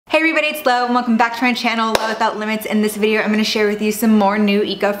Hey everybody, it's Lo and welcome back to my channel, Lo Without Limits. In this video, I'm going to share with you some more new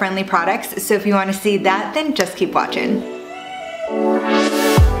eco-friendly products. So if you want to see that, then just keep watching.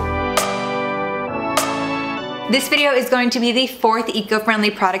 This video is going to be the fourth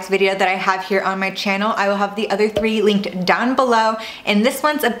eco-friendly products video that I have here on my channel. I will have the other three linked down below, and this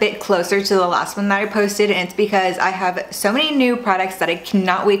one's a bit closer to the last one that I posted, and it's because I have so many new products that I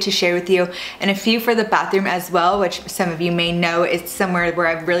cannot wait to share with you, and a few for the bathroom as well, which some of you may know is somewhere where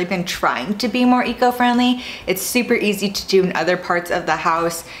I've really been trying to be more eco-friendly. It's super easy to do in other parts of the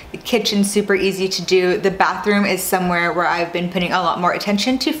house. The kitchen's super easy to do. The bathroom is somewhere where I've been putting a lot more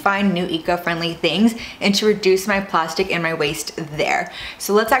attention to find new eco-friendly things and to reduce my plastic and my waste there.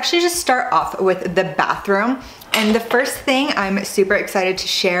 So let's actually just start off with the bathroom. And the first thing I'm super excited to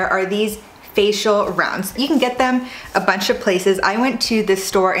share are these facial rounds. You can get them a bunch of places. I went to this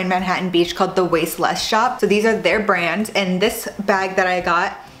store in Manhattan Beach called the Waste Less Shop. So these are their brands, and this bag that I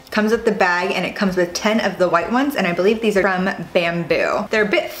got comes with the bag, and it comes with 10 of the white ones, and I believe these are from Bamboo. They're a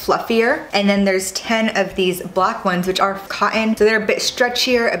bit fluffier, and then there's 10 of these black ones which are cotton, so they're a bit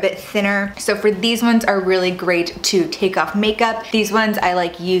stretchier, a bit thinner. So for these ones are really great to take off makeup. These ones I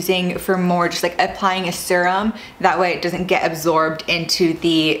like using for more just like applying a serum, that way it doesn't get absorbed into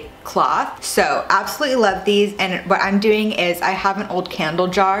the cloth. So absolutely love these, and what I'm doing is I have an old candle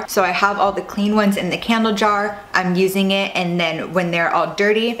jar, so I have all the clean ones in the candle jar. I'm using it, and then when they're all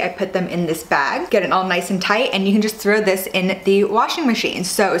dirty I put them in this bag, get it all nice and tight, and you can just throw this in the washing machine.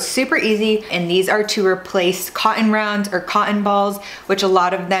 So it's super easy, and these are to replace cotton rounds or cotton balls, which a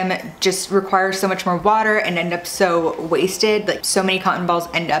lot of them just require so much more water and end up so wasted. Like so many cotton balls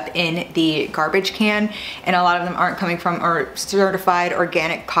end up in the garbage can, and a lot of them aren't coming from or certified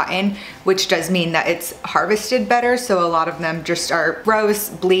organic cotton, which does mean that it's harvested better. So a lot of them just are gross,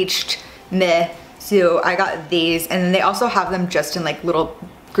 bleached, meh. So I got these, and then they also have them just in like little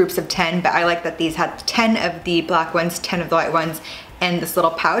groups of 10, but I like that these had 10 of the black ones, 10 of the white ones, and this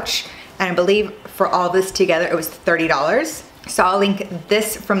little pouch. And I believe for all this together it was $30. So I'll link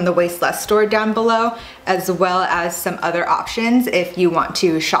this from the Waste Less store down below, as well as some other options if you want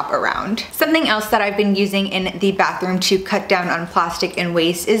to shop around. Something else that I've been using in the bathroom to cut down on plastic and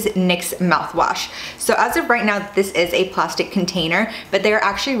waste is NYX mouthwash. So as of right now, this is a plastic container, but they're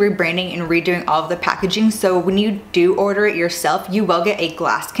actually rebranding and redoing all of the packaging. So when you do order it yourself, you will get a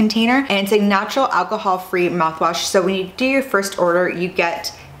glass container, and it's a natural alcohol-free mouthwash. So when you do your first order, you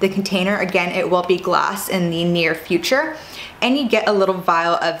get the container. Again, it will be glass in the near future. And you get a little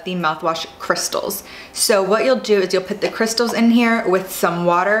vial of the mouthwash crystals. So what you'll do is you'll put the crystals in here with some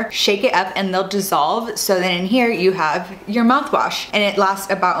water, shake it up, and they'll dissolve. So then in here you have your mouthwash, and it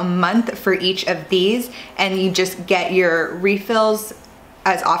lasts about a month for each of these, and you just get your refills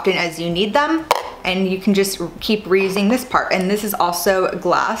as often as you need them, and you can just keep reusing this part. And this is also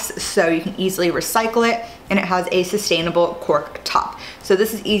glass, so you can easily recycle it, and it has a sustainable cork top. So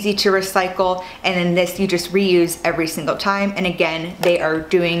this is easy to recycle, and then this you just reuse every single time. And again, they are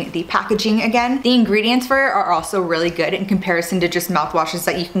doing the packaging again. The ingredients for it are also really good in comparison to just mouthwashes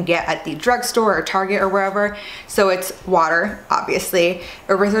that you can get at the drugstore or Target or wherever. So it's water, obviously,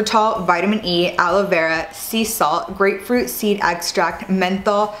 erythritol, vitamin E, aloe vera, sea salt, grapefruit seed extract,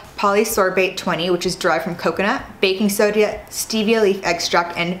 menthol, polysorbate 20, which is derived from coconut, baking soda, stevia leaf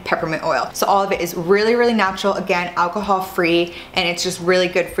extract, and peppermint oil. So all of it is really, really natural, again, alcohol-free, and it's just really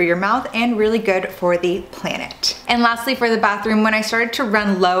good for your mouth and really good for the planet. And lastly, for the bathroom, when I started to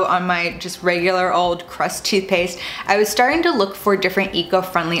run low on my just regular old Crest toothpaste, I was starting to look for different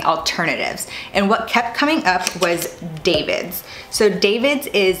eco-friendly alternatives. And what kept coming up was David's. So David's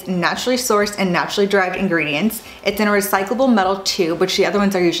is naturally sourced and naturally derived ingredients. It's in a recyclable metal tube, which the other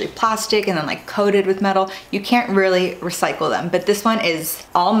ones are usually plastic and then like coated with metal. You can't really recycle them, but this one is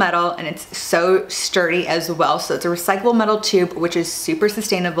all metal, and it's so sturdy as well. So it's a recyclable metal tube, which is super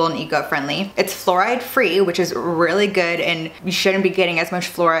sustainable and eco-friendly. It's fluoride free, which is really good, and you shouldn't be getting as much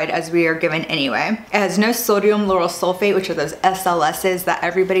fluoride as we are given anyway. It has no sodium lauryl sulfate, which are those SLSs that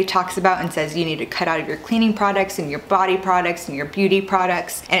everybody talks about and says you need to cut out of your cleaning products and your body products and your beauty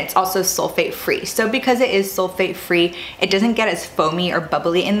products. And it's also sulfate free. So because it is sulfate free, it doesn't get as foamy or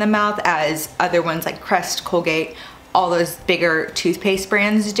bubbly in the mouth as other ones like Crest, Colgate, all those bigger toothpaste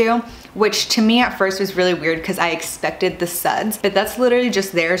brands do, which to me at first was really weird because I expected the suds, but that's literally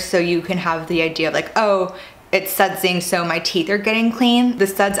just there so you can have the idea of like, oh, it's sudsing so my teeth are getting clean. The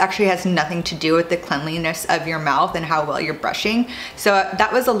suds actually has nothing to do with the cleanliness of your mouth and how well you're brushing. So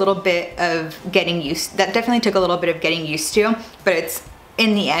that was a little bit of getting used, that definitely took a little bit of getting used to, but it's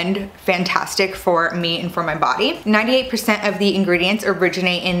in the end fantastic for me and for my body. 98% of the ingredients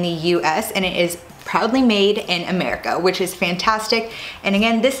originate in the US, and it is proudly made in America, which is fantastic. And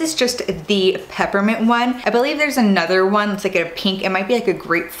again, this is just the peppermint one. I believe there's another one that's like a pink, it might be like a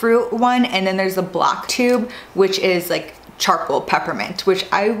grapefruit one, and then there's a black tube, which is like charcoal peppermint, which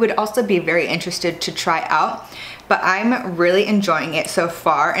I would also be very interested to try out. But I'm really enjoying it so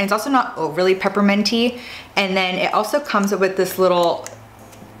far, and it's also not overly pepperminty. And then it also comes with this little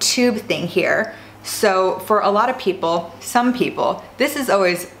tube thing here. So for a lot of people, some people, this has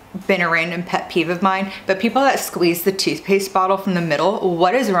always been a random pet peeve of mine, but people that squeeze the toothpaste bottle from the middle,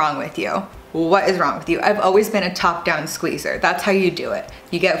 what is wrong with you? What is wrong with you? I've always been a top-down squeezer. That's how you do it.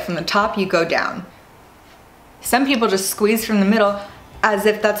 You get from the top, you go down. Some people just squeeze from the middle as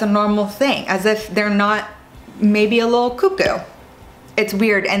if that's a normal thing, as if they're not maybe a little cuckoo. It's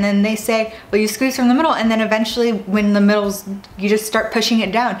weird. And then they say, well, you squeeze from the middle, and then eventually when the middle's, you just start pushing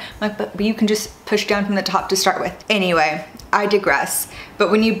it down. I'm like, but you can just push down from the top to start with. Anyway, I digress.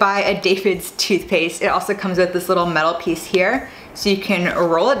 But when you buy a David's toothpaste, it also comes with this little metal piece here. So you can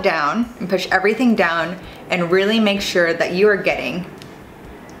roll it down and push everything down and really make sure that you are getting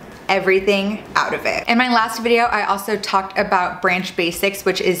everything out of it. In my last video, I also talked about Branch Basics,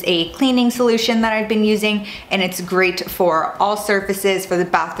 which is a cleaning solution that I've been using, and it's great for all surfaces, for the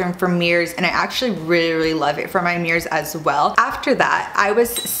bathroom, for mirrors, and I actually really love it for my mirrors as well. After that, I was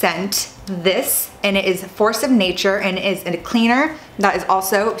sent this, and it is Force of Nature, and it is a cleaner that is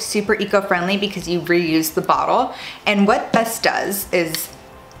also super eco-friendly because you reuse the bottle. And what this does is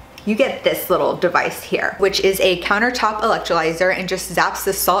you get this little device here, which is a countertop electrolyzer, and just zaps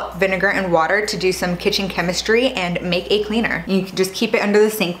the salt, vinegar, and water to do some kitchen chemistry and make a cleaner. You can just keep it under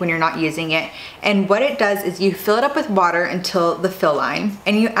the sink when you're not using it. And what it does is you fill it up with water until the fill line,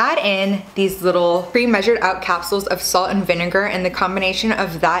 and you add in these little pre-measured out capsules of salt and vinegar, and the combination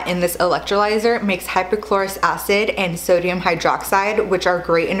of that in this electrolyzer makes hypochlorous acid and sodium hydroxide, which are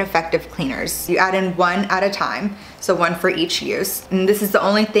great and effective cleaners. You add in one at a time, so one for each use. And this is the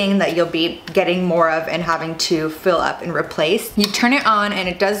only thing that you'll be getting more of and having to fill up and replace. You turn it on and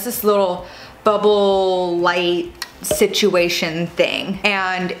it does this little bubble light situation thing,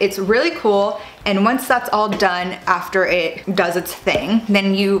 and it's really cool. And once that's all done, after it does its thing,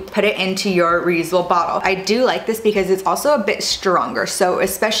 then you put it into your reusable bottle. I do like this because it's also a bit stronger. So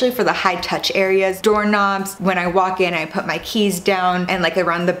especially for the high touch areas, doorknobs, when I walk in, I put my keys down, and like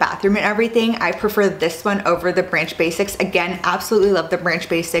around the bathroom and everything, I prefer this one over the Branch Basics. Again, absolutely love the Branch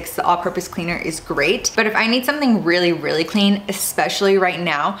Basics. The all-purpose cleaner is great. But if I need something really, really clean, especially right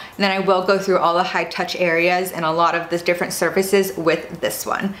now, then I will go through all the high touch areas and a lot of the different surfaces with this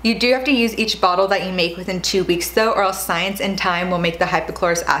one. You do have to use each bottle that you make within 2 weeks though, or else science and time will make the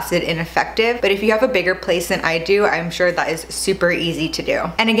hypochlorous acid ineffective. But if you have a bigger place than I do, I'm sure that is super easy to do.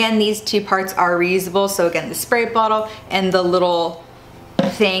 And again, these two parts are reusable. So again, the spray bottle and the little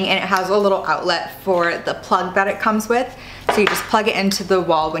thing, and it has a little outlet for the plug that it comes with. So you just plug it into the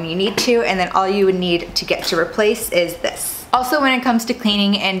wall when you need to, and then all you would need to get to replace is this. Also, when it comes to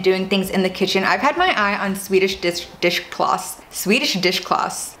cleaning and doing things in the kitchen, I've had my eye on Swedish dishcloths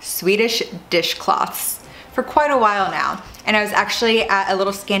for quite a while now. And I was actually at a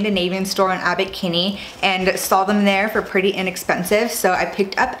little Scandinavian store in Abbot Kinney and saw them there for pretty inexpensive, so I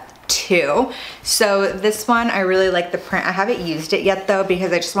picked up 2. So this one, I really like the print. I haven't used it yet though,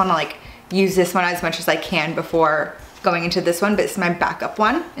 because I just want to like use this one as much as I can before going into this one, but it's my backup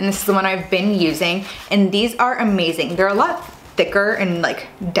one, and this is the one I've been using, and these are amazing. They're a lot thicker and like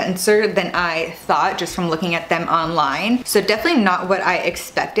denser than I thought just from looking at them online. So definitely not what I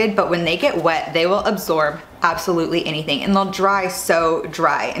expected, but when they get wet, they will absorb absolutely anything, and they'll dry so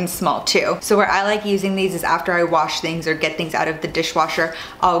dry and small too. So where I like using these is after I wash things or get things out of the dishwasher,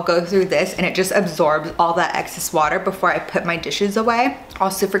 I'll go through this and it just absorbs all that excess water before I put my dishes away.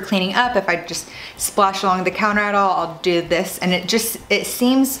 Also for cleaning up, if I just splash along the counter at all, I'll do this, and it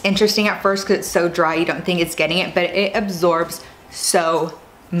seems interesting at first because it's so dry you don't think it's getting it, but it absorbs so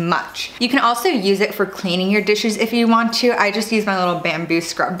much. You can also use it for cleaning your dishes if you want to. I just use my little bamboo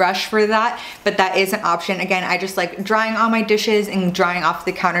scrub brush for that, but that is an option. Again, I just like drying all my dishes and drying off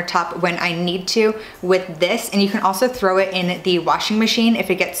the countertop when I need to with this. And you can also throw it in the washing machine if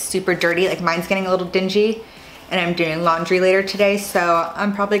it gets super dirty, like mine's getting a little dingy. And I'm doing laundry later today, so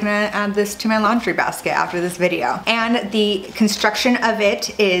I'm probably gonna add this to my laundry basket after this video. And the construction of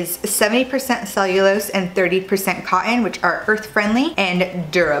it is 70% cellulose and 30% cotton, which are earth friendly and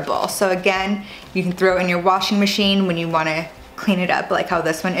durable. So again, you can throw it in your washing machine when you wanna clean it up like how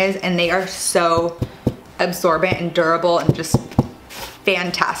this one is, and they are so absorbent and durable and just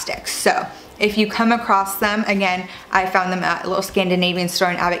fantastic. So if you come across them, again, I found them at a little Scandinavian store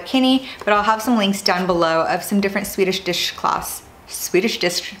in Abbot Kinney, but I'll have some links down below of some different Swedish dishcloths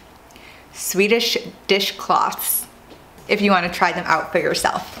Swedish dishcloths if you want to try them out for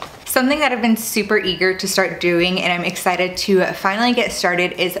yourself. Something that I've been super eager to start doing and I'm excited to finally get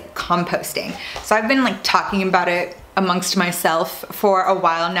started is composting. So I've been like talking about it amongst myself for a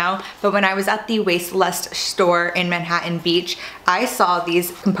while now, but when I was at the Waste Less store in Manhattan Beach, I saw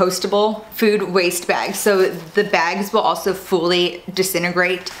these compostable food waste bags. So the bags will also fully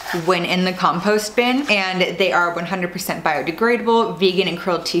disintegrate when in the compost bin, and they are 100% biodegradable, vegan and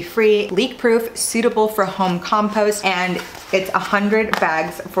cruelty free, leak proof, suitable for home compost, and it's 100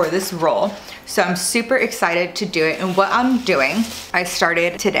 bags for this roll. So I'm super excited to do it. And what I'm doing, I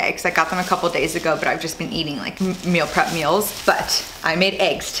started today because I got them a couple days ago, but I've just been eating like meal prep meals. But I made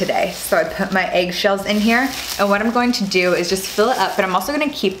eggs today. So I put my eggshells in here. And what I'm going to do is just fill it up, but I'm also gonna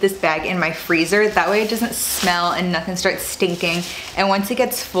keep this bag in my freezer. That way it doesn't smell and nothing starts stinking. And once it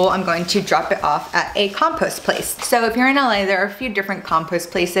gets full, I'm going to drop it off at a compost place. So if you're in LA, there are a few different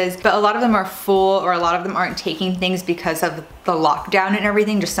compost places, but a lot of them are full or a lot of them aren't taking things because of the lockdown and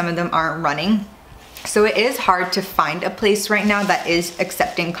everything. Just some of them aren't running. So it is hard to find a place right now that is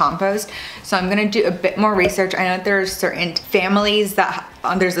accepting compost. So I'm gonna do a bit more research. I know that there are certain families that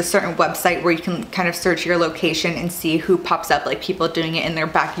there's a certain website where you can kind of search your location and see who pops up, like people doing it in their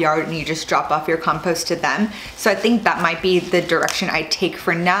backyard, and you just drop off your compost to them. So I think that might be the direction I take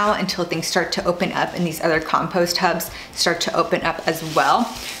for now until things start to open up and these other compost hubs start to open up as well.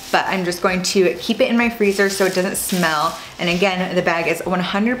 But I'm just going to keep it in my freezer so it doesn't smell. And again, the bag is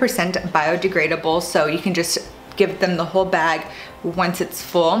 100% biodegradable, so you can just give them the whole bag once it's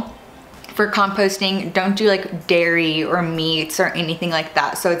full. For composting, don't do like dairy or meats or anything like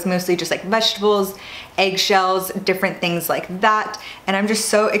that. So it's mostly just like vegetables, eggshells, different things like that. And I'm just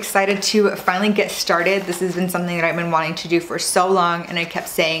so excited to finally get started. This has been something that I've been wanting to do for so long, and I kept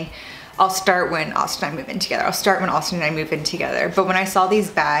saying, I'll start when Austin and I move in together. I'll start when Austin and I move in together. But when I saw these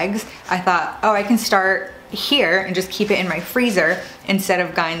bags, I thought, oh, I can start here and just keep it in my freezer instead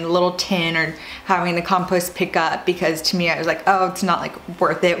of buying the little tin or having the compost pick up, because to me I was like, oh, it's not like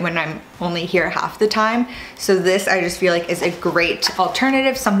worth it when I'm only here half the time. So this I just feel like is a great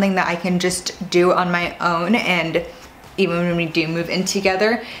alternative, something that I can just do on my own, and even when we do move in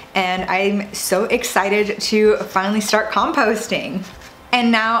together. And I'm so excited to finally start composting. And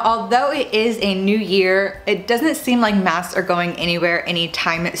now, although it is a new year, it doesn't seem like masks are going anywhere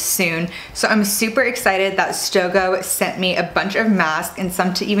anytime soon. So I'm super excited that Stogo sent me a bunch of masks and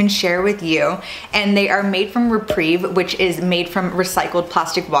some to even share with you. And they are made from Repreve, which is made from recycled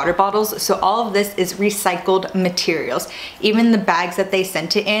plastic water bottles. So all of this is recycled materials. Even the bags that they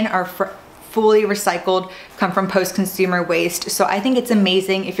sent it in are fully recycled, come from post-consumer waste. So I think it's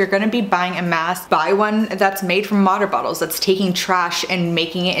amazing. If you're gonna be buying a mask, buy one that's made from water bottles, that's taking trash and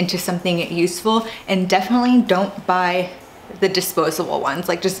making it into something useful. And definitely don't buy the disposable ones.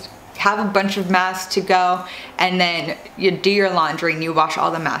 Like, just have a bunch of masks to go, and then you do your laundry and you wash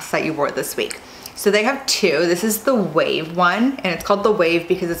all the masks that you wore this week. So they have two. This is the Wave one, and it's called the Wave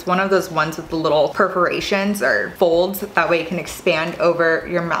because it's one of those ones with the little perforations or folds. That way it can expand over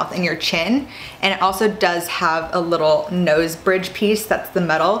your mouth and your chin. And it also does have a little nose bridge piece, that's the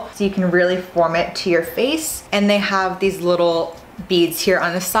metal, so you can really form it to your face. And they have these little beads here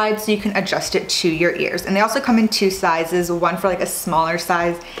on the side so you can adjust it to your ears. And they also come in two sizes, one for like a smaller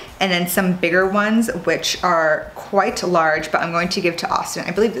size and then some bigger ones, which are quite large, but I'm going to give to Austin.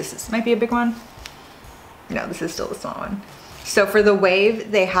 I believe this might be a big one. No, this is still the small one. So for the Wave,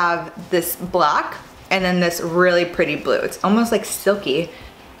 they have this black and then this really pretty blue. It's almost like silky,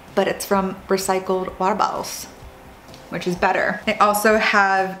 but it's from recycled water bottles, which is better. They also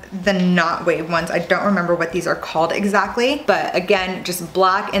have the not Wave ones. I don't remember what these are called exactly, but again, just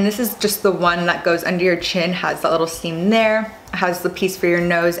black. And this is just the one that goes under your chin, has that little seam there, has the piece for your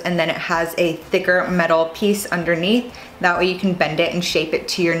nose, and then it has a thicker metal piece underneath. That way you can bend it and shape it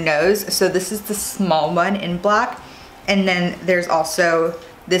to your nose. So this is the small one in black. And then there's also,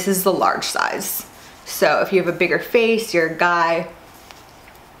 this is the large size. So if you have a bigger face, you're a guy,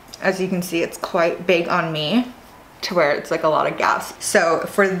 as you can see, it's quite big on me, to where it's like a lot of gas. So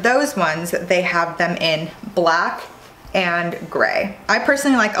for those ones, they have them in black and gray. I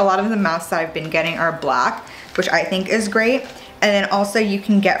personally like a lot of the masks that I've been getting are black, which I think is great. And then also you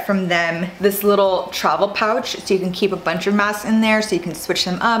can get from them this little travel pouch, so you can keep a bunch of masks in there, so you can switch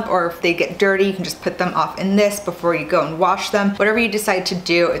them up, or if they get dirty, you can just put them off in this before you go and wash them. Whatever you decide to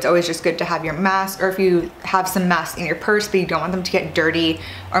do, it's always just good to have your mask, or if you have some masks in your purse but you don't want them to get dirty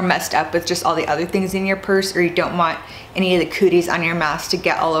or messed up with just all the other things in your purse, or you don't want any of the cooties on your mask to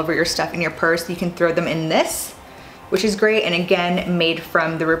get all over your stuff in your purse, you can throw them in this, which is great, and again, made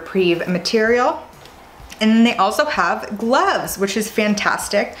from the Repreve material. And then they also have gloves, which is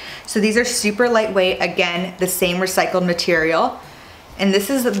fantastic. So these are super lightweight, again, the same recycled material. And this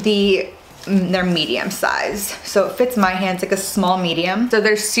is they're medium size. So it fits my hands like a small medium. So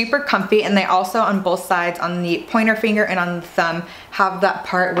they're super comfy, and they also on both sides, on the pointer finger and on the thumb, have that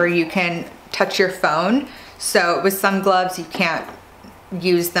part where you can touch your phone. So with some gloves, you can't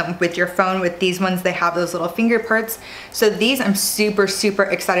use them with your phone. With these ones, they have those little finger parts. So these I'm super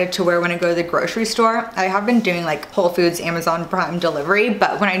excited to wear when I go to the grocery store. I have been doing like Whole Foods, Amazon Prime delivery,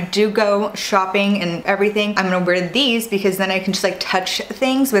 but when I do go shopping and everything, I'm gonna wear these because then I can just like touch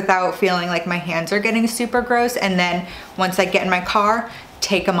things without feeling like my hands are getting super gross. And then once I get in my car,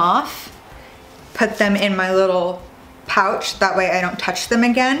 take them off, put them in my little pouch, that way I don't touch them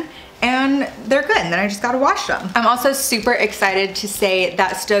again. And they're good, and then I just gotta wash them. I'm also super excited to say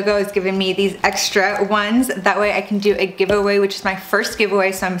that Stogo is giving me these extra ones. That way I can do a giveaway, which is my first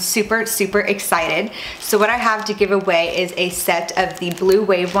giveaway, so I'm super excited. So what I have to give away is a set of the Blue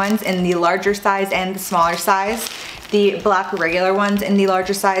Wave ones in the larger size and the smaller size, the black regular ones in the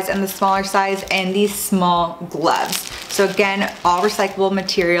larger size and the smaller size, and these small gloves. So again, all recyclable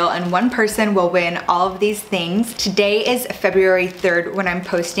material, and one person will win all of these things. Today is February 3rd when I'm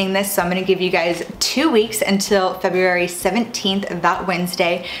posting this, so I'm gonna give you guys 2 weeks until February 17th, that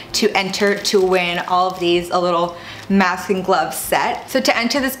Wednesday, to enter to win all of these, a little mask and glove set. So to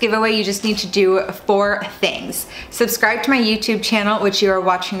enter this giveaway, you just need to do 4 things. Subscribe to my YouTube channel, which you are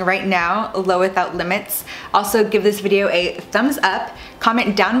watching right now, Low Without Limits. Also give this video a thumbs up.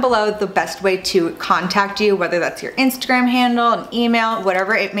 Comment down below the best way to contact you, whether that's your Instagram handle, an email,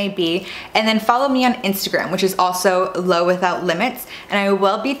 whatever it may be. And then follow me on Instagram, which is also Low Without Limits. And I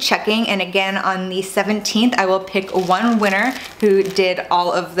will be checking, and again on the 17th, I will pick one winner who did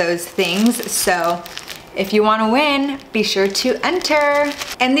all of those things. So if you want to win, be sure to enter.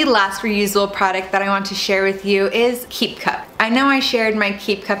 And the last reusable product that I want to share with you is Keep Cup. I know I shared my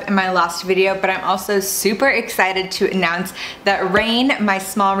Keep Cup in my last video, but I'm also super excited to announce that Rain, my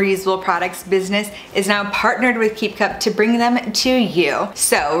small reusable products business, is now partnered with Keep Cup to bring them to you.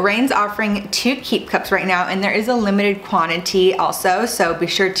 So Rain's offering 2 Keep Cups right now, and there is a limited quantity also, so be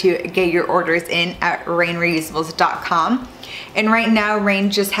sure to get your orders in at rainreusables.com. And right now, Rain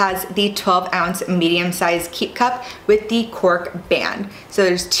just has the 12-ounce medium-sized Keep Cup with the cork band. So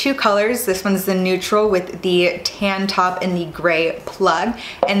there's 2 colors. This one's the neutral with the tan top and the gray plug.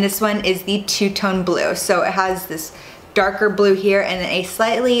 And this one is the two-tone blue. So it has this darker blue here and then a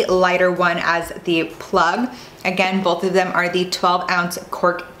slightly lighter one as the plug. Again, both of them are the 12-ounce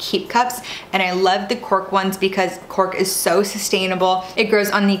cork Keep Cups, and I love the cork ones because cork is so sustainable. It grows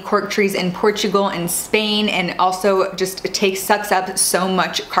on the cork trees in Portugal and Spain, and also just sucks up so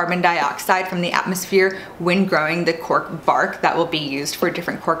much carbon dioxide from the atmosphere when growing the cork bark that will be used for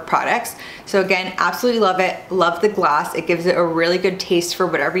different cork products. So again, absolutely love it. Love the glass. It gives it a really good taste for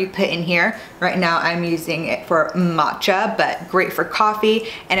whatever you put in here. Right now I'm using it for matcha, but great for coffee,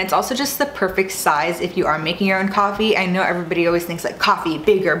 and it's also just the perfect size if you are making your own coffee. I know everybody always thinks like coffee,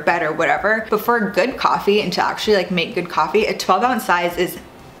 bigger, better, whatever, but for a good coffee and to actually like make good coffee, a 12-ounce size is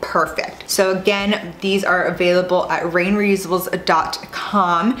perfect. So again, these are available at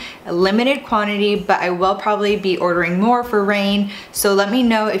rainreusables.com. A limited quantity, but I will probably be ordering more for Rain. So let me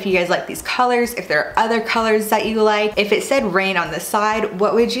know if you guys like these colors, if there are other colors that you like. If it said Rain on the side,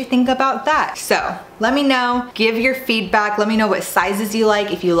 what would you think about that? So let me know, give your feedback, let me know what sizes you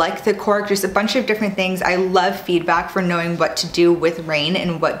like, if you like the cork, just a bunch of different things. I love feedback for knowing what to do with Rain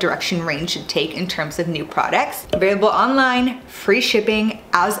and what direction Rain should take in terms of new products. Available online, free shipping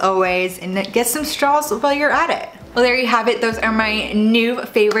as always, and get some straws while you're at it. Well, there you have it. Those are my new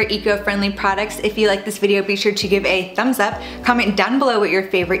favorite eco-friendly products. If you like this video, be sure to give a thumbs up. Comment down below what your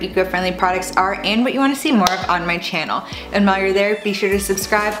favorite eco-friendly products are and what you want to see more of on my channel. And while you're there, be sure to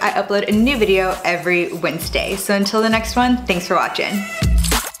subscribe. I upload a new video every Wednesday. So until the next one, thanks for watching.